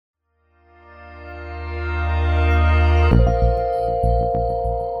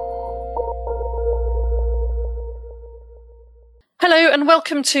and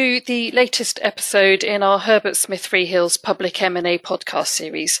welcome to the latest episode in our Herbert Smith Freehill's Public M&A podcast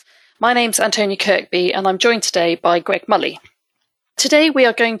series. My name's Antonia Kirkby, and I'm joined today by Greg Mully. Today we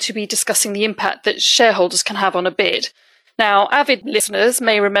are going to be discussing the impact that shareholders can have on a bid. Now, avid listeners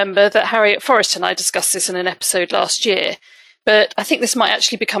may remember that Harriet Forrest and I discussed this in an episode last year, but I think this might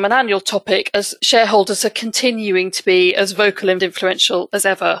actually become an annual topic as shareholders are continuing to be as vocal and influential as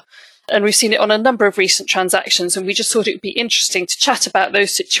ever. And we've seen it on a number of recent transactions, and we just thought it would be interesting to chat about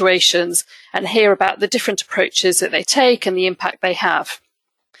those situations and hear about the different approaches that they take and the impact they have.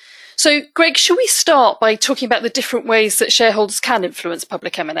 So, Greg, should we start by talking about the different ways that shareholders can influence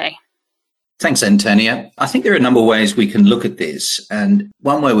public M&A? Thanks, Antonia. I think there are a number of ways we can look at this. And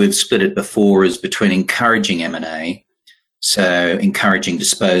one way we've split it before is between encouraging M&A, so encouraging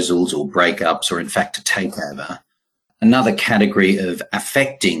disposals or breakups or, in fact, a takeover. Another category of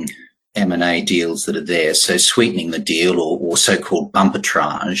affecting M&A deals that are there, so sweetening the deal or so-called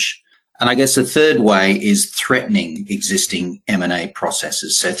bumpertrage. And I guess the third way is threatening existing M&A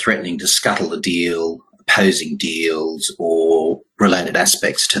processes, so threatening to scuttle the deal, opposing deals or related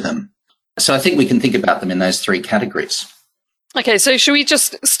aspects to them. So I think we can think about them in those three categories. Okay, so should we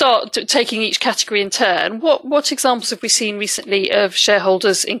just start taking each category in turn? What examples have we seen recently of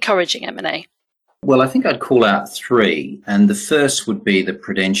shareholders encouraging M&A? Well, I think I'd call out three, and the first would be the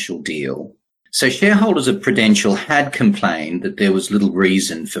Prudential deal. So shareholders of Prudential had complained that there was little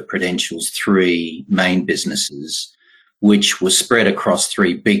reason for Prudential's three main businesses, which were spread across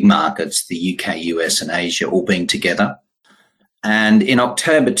three big markets, the UK, US and Asia, all being together. And in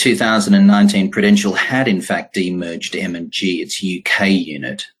October 2019, Prudential had in fact demerged M&G, its UK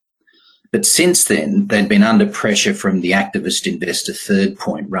unit. But since then, they'd been under pressure from the activist investor Third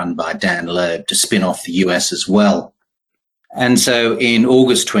Point run by Dan Loeb to spin off the US as well. And so in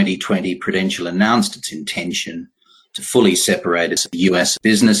August 2020, Prudential announced its intention to fully separate its US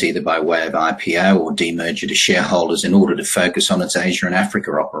business, either by way of IPO or demerger to shareholders in order to focus on its Asia and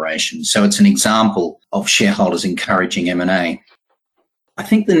Africa operations. So it's an example of shareholders encouraging M&A. I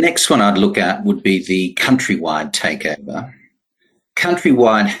think the next one I'd look at would be the Countrywide takeover.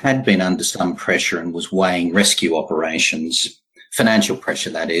 Countrywide had been under some pressure and was weighing rescue operations, financial pressure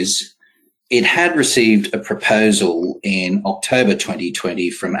that is. It had received a proposal in October 2020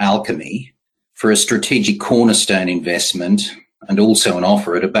 from Alchemy for a strategic cornerstone investment and also an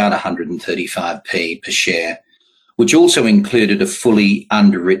offer at about 135p per share, which also included a fully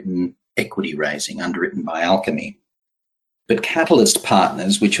underwritten equity raising, underwritten by Alchemy. But Catalyst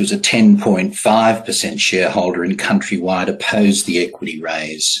Partners, which was a 10.5% shareholder in Countrywide, opposed the equity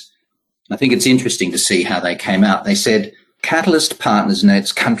raise. I think it's interesting to see how they came out. They said, Catalyst Partners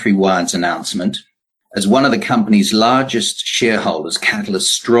notes Countrywide's announcement. As one of the company's largest shareholders,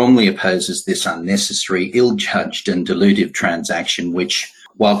 Catalyst strongly opposes this unnecessary, ill-judged and dilutive transaction, which,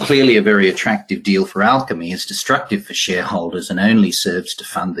 while clearly a very attractive deal for Alchemy, is destructive for shareholders and only serves to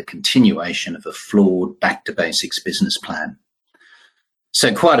fund the continuation of a flawed back-to-basics business plan.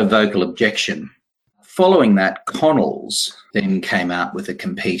 So quite a vocal objection. Following that, Connells then came out with a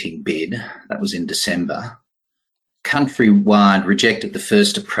competing bid. That was in December. Countrywide rejected the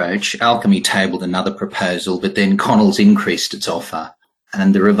first approach. Alchemy tabled another proposal, but then Connells increased its offer,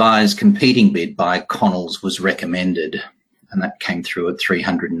 and the revised competing bid by Connells was recommended, and that came through at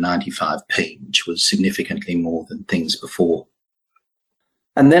 395p, which was significantly more than things before.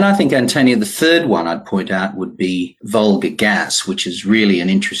 And then I think, Antonia, the third one I'd point out would be Volga Gas, which is really an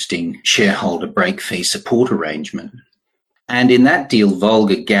interesting shareholder break fee support arrangement. And in that deal,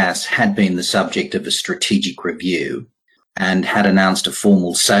 Volga Gas had been the subject of a strategic review and had announced a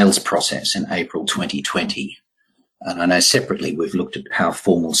formal sales process in April 2020. And I know separately we've looked at how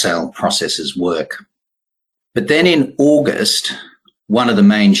formal sale processes work. But then in August, one of the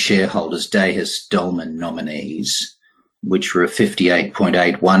main shareholders, Dehus Dolman nominees, which were a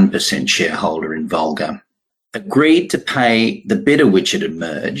 58.81% shareholder in Volga, agreed to pay the bidder which had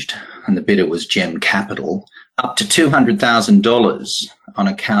emerged, and the bidder was Gem Capital, up to $200,000 on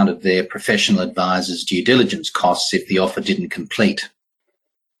account of their professional advisors' due diligence costs if the offer didn't complete.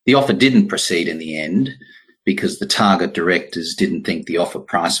 The offer didn't proceed in the end because the target directors didn't think the offer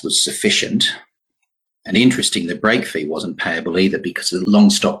price was sufficient. And interesting, the break fee wasn't payable either because the long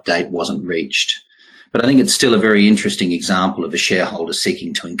stop date wasn't reached. But I think it's still a very interesting example of a shareholder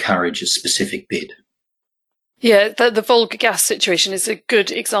seeking to encourage a specific bid. Yeah, the Volga Gas situation is a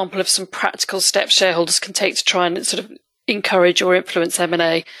good example of some practical steps shareholders can take to try and sort of encourage or influence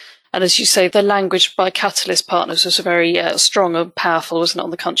M&A. And as you say, the language by Catalyst Partners was very strong and powerful, wasn't it, on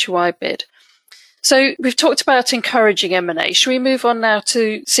the Countrywide bid? So we've talked about encouraging M&A. Should we move on now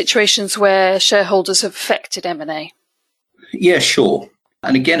to situations where shareholders have affected M&A? Yeah, sure.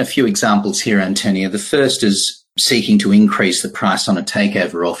 And again, a few examples here, Antonia. The first is seeking to increase the price on a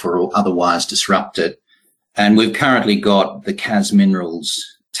takeover offer or otherwise disrupt it. And we've currently got the Cas Minerals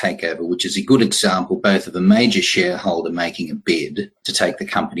takeover, which is a good example both of a major shareholder making a bid to take the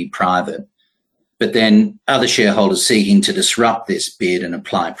company private, but then other shareholders seeking to disrupt this bid and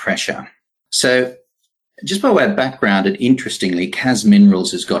apply pressure. So just by way of background, interestingly, Cas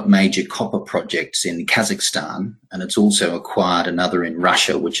Minerals has got major copper projects in Kazakhstan, and it's also acquired another in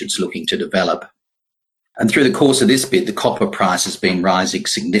Russia, which it's looking to develop. And through the course of this bid, the copper price has been rising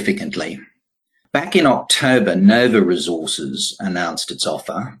significantly. Back in October, Nova Resources announced its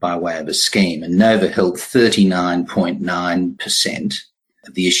offer by way of a scheme, and Nova held 39.9%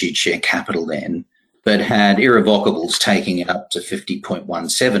 of the issued share capital then, but had irrevocables taking it up to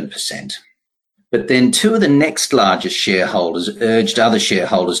 50.17%. But then two of the next largest shareholders urged other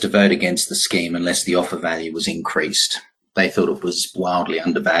shareholders to vote against the scheme unless the offer value was increased. They thought it was wildly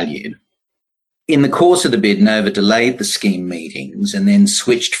undervalued. In the course of the bid, Nova delayed the scheme meetings and then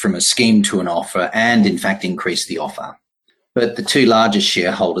switched from a scheme to an offer and, in fact, increased the offer. But the two largest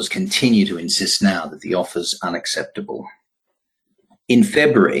shareholders continue to insist now that the offer's unacceptable. In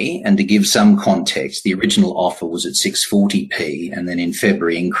February, and to give some context, the original offer was at 640p and then in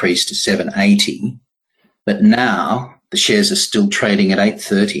February increased to 780. But now the shares are still trading at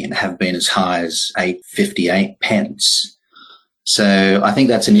 830 and have been as high as 858 pence. So I think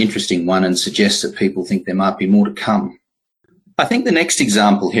that's an interesting one and suggests that people think there might be more to come. I think the next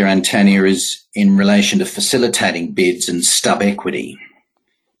example here, Antonia, is in relation to facilitating bids and stub equity.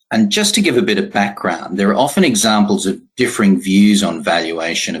 And just to give a bit of background, there are often examples of differing views on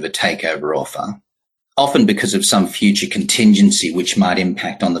valuation of a takeover offer, often because of some future contingency which might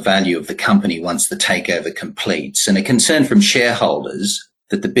impact on the value of the company once the takeover completes, and a concern from shareholders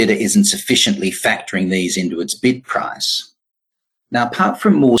that the bidder isn't sufficiently factoring these into its bid price. Now, apart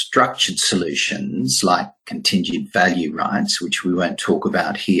from more structured solutions like contingent value rights, which we won't talk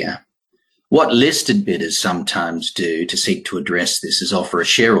about here, what listed bidders sometimes do to seek to address this is offer a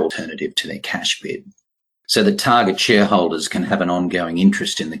share alternative to their cash bid, so that target shareholders can have an ongoing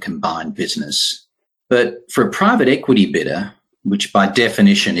interest in the combined business. But for a private equity bidder, which by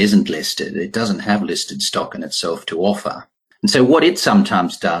definition isn't listed, it doesn't have listed stock in itself to offer. And so what it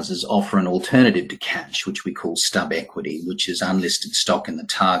sometimes does is offer an alternative to cash, which we call stub equity, which is unlisted stock in the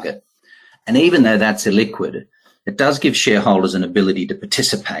target. And even though that's illiquid, it does give shareholders an ability to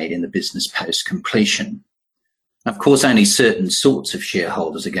participate in the business post-completion. Of course, only certain sorts of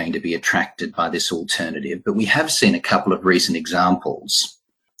shareholders are going to be attracted by this alternative, but we have seen a couple of recent examples.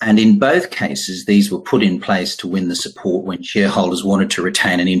 And in both cases, these were put in place to win the support when shareholders wanted to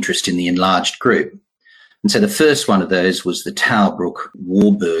retain an interest in the enlarged group. And so the first one of those was the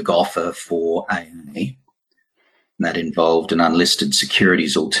Towerbrook-Warburg offer for A&A. That involved an unlisted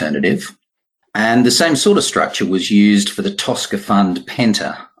securities alternative. And the same sort of structure was used for the Tosca Fund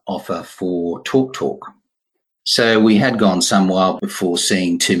Penta offer for TalkTalk. So we had gone some while before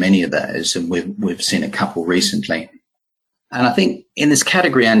seeing too many of those, and we've seen a couple recently. And I think in this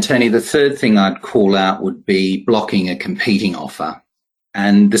category, Antonia, the third thing I'd call out would be blocking a competing offer.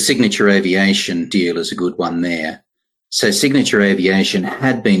 And the Signature Aviation deal is a good one there. So Signature Aviation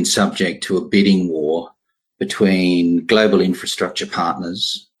had been subject to a bidding war between Global Infrastructure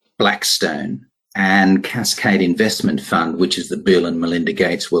Partners, Blackstone, and Cascade Investment Fund, which is the Bill and Melinda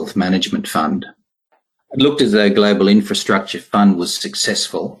Gates Wealth Management Fund. It looked as though Global Infrastructure Fund was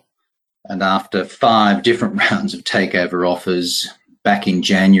successful, and after 5 different rounds of takeover offers back in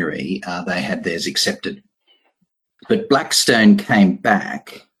January, they had theirs accepted. But Blackstone came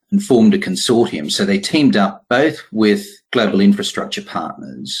back and formed a consortium, so they teamed up both with Global Infrastructure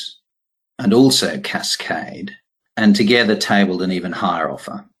Partners and also Cascade, and together tabled an even higher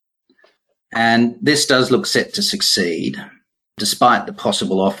offer. And this does look set to succeed, despite the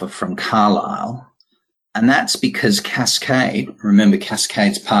possible offer from Carlyle. And that's because Cascade, remember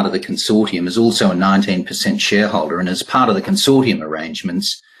Cascade's part of the consortium, is also a 19% shareholder, and as part of the consortium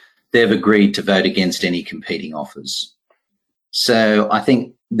arrangements, they've agreed to vote against any competing offers. So I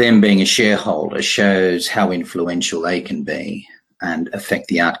think them being a shareholder shows how influential they can be and affect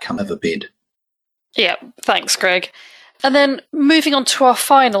the outcome of a bid. Yeah, thanks, Greg. And then moving on to our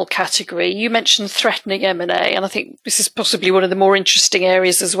final category, you mentioned threatening M&A, and I think this is possibly one of the more interesting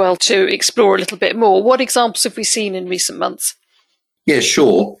areas as well to explore a little bit more. What examples have we seen in recent months? Yeah,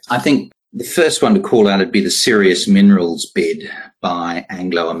 sure. I think the first one to call out would be the Sirius Minerals bid by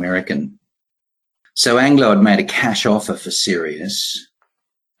Anglo American. So Anglo had made a cash offer for Sirius,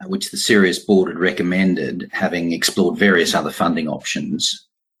 which the Sirius board had recommended, having explored various other funding options.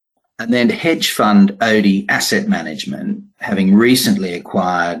 And then hedge fund Odey Asset Management, having recently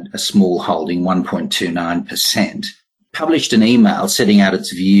acquired a small holding, 1.29%, published an email setting out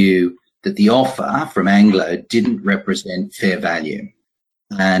its view that the offer from Anglo didn't represent fair value.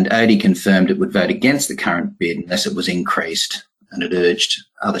 And Odey confirmed it would vote against the current bid unless it was increased, and it urged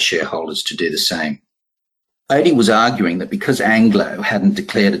other shareholders to do the same. Odey was arguing that because Anglo hadn't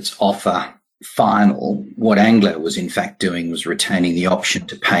declared its offer final, what Anglo was in fact doing was retaining the option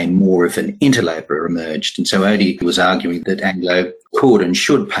to pay more if an interloper emerged. And so Odey was arguing that Anglo could and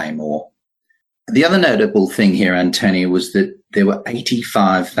should pay more. The other notable thing here, Antonio, was that there were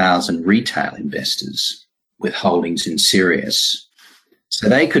 85,000 retail investors with holdings in Sirius. So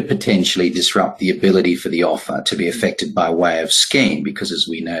they could potentially disrupt the ability for the offer to be effected by way of scheme, because as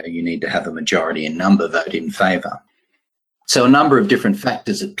we know, you need to have a majority in number vote in favour. So a number of different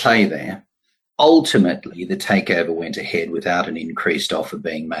factors at play there. Ultimately, the takeover went ahead without an increased offer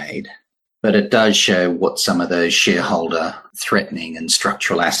being made, but it does show what some of those shareholder threatening and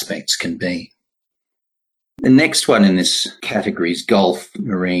structural aspects can be. The next one in this category is Gulf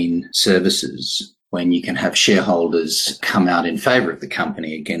Marine Services, when you can have shareholders come out in favour of the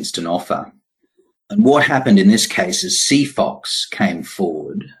company against an offer. And what happened in this case is Seafox came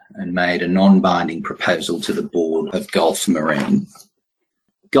forward and made a non-binding proposal to the board of Gulf Marine.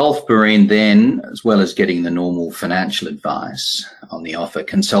 Gulf Marine then, as well as getting the normal financial advice on the offer,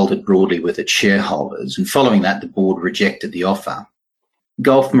 consulted broadly with its shareholders, and following that, the board rejected the offer.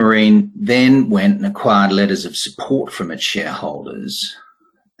 Gulf Marine then went and acquired letters of support from its shareholders,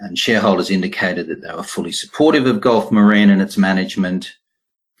 and shareholders indicated that they were fully supportive of Gulf Marine and its management,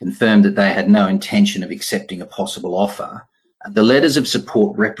 confirmed that they had no intention of accepting a possible offer. The letters of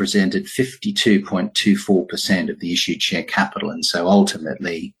support represented 52.24% of the issued share capital, and so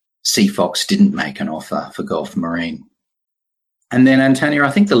ultimately Seafox didn't make an offer for Gulf Marine. And then, Antonio,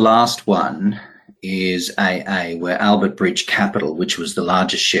 I think the last one is AA, where Albert Bridge Capital, which was the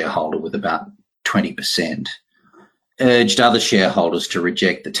largest shareholder with about 20%, urged other shareholders to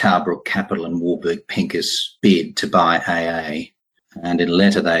reject the Towerbrook Capital and Warburg Pincus bid to buy AA. And in a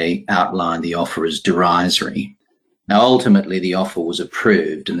letter, they outlined the offer as derisory. Now, ultimately, the offer was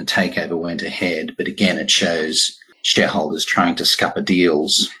approved and the takeover went ahead, but again, it shows shareholders trying to scupper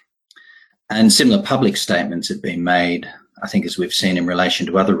deals. And similar public statements have been made, I think, as we've seen in relation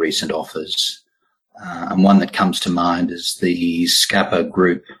to other recent offers. And one that comes to mind is the Scapa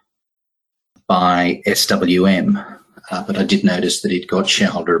Group by SWM. But I did notice that it got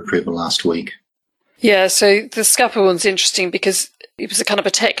shareholder approval last week. Yeah, so the Scapa one's interesting because it was a kind of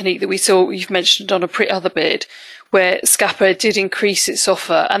a technique that we saw, you've mentioned on a other bid, where Scapa did increase its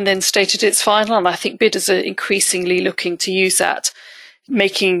offer and then stated its final. And I think bidders are increasingly looking to use that,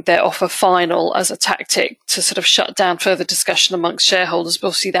 making their offer final as a tactic to sort of shut down further discussion amongst shareholders. But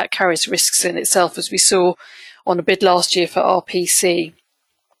obviously that carries risks in itself, as we saw on a bid last year for RPC.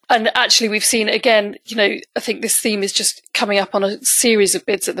 And actually, we've seen, again, I think this theme is just coming up on a series of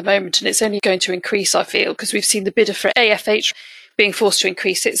bids at the moment, and it's only going to increase, I feel, because we've seen the bidder for AFH being forced to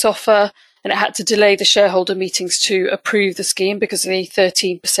increase its offer, and it had to delay the shareholder meetings to approve the scheme because the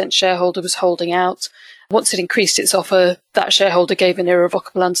 13% shareholder was holding out. Once it increased its offer, that shareholder gave an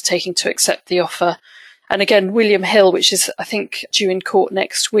irrevocable undertaking to accept the offer. And again, William Hill, which is, I think, due in court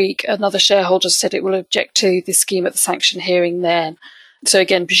next week, another shareholder said it will object to the scheme at the sanction hearing then. So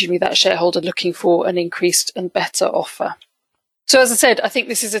again, presumably that shareholder looking for an increased and better offer. So as I said, I think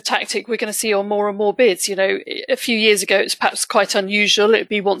this is a tactic we're going to see on more and more bids. A few years ago, it was perhaps quite unusual. It'd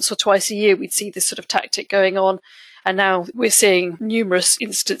be once or twice a year we'd see this sort of tactic going on. And now we're seeing numerous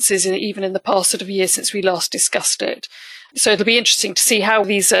instances, even in the past sort of year since we last discussed it. So it'll be interesting to see how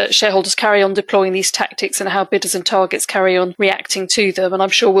these shareholders carry on deploying these tactics and how bidders and targets carry on reacting to them. And I'm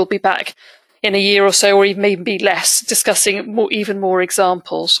sure we'll be back in a year or so, or even maybe less, discussing even more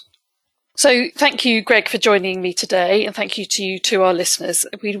examples. So thank you, Greg, for joining me today, and thank you to our listeners.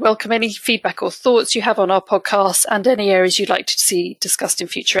 We'd welcome any feedback or thoughts you have on our podcast and any areas you'd like to see discussed in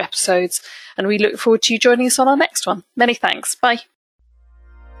future episodes. And we look forward to you joining us on our next one. Many thanks. Bye.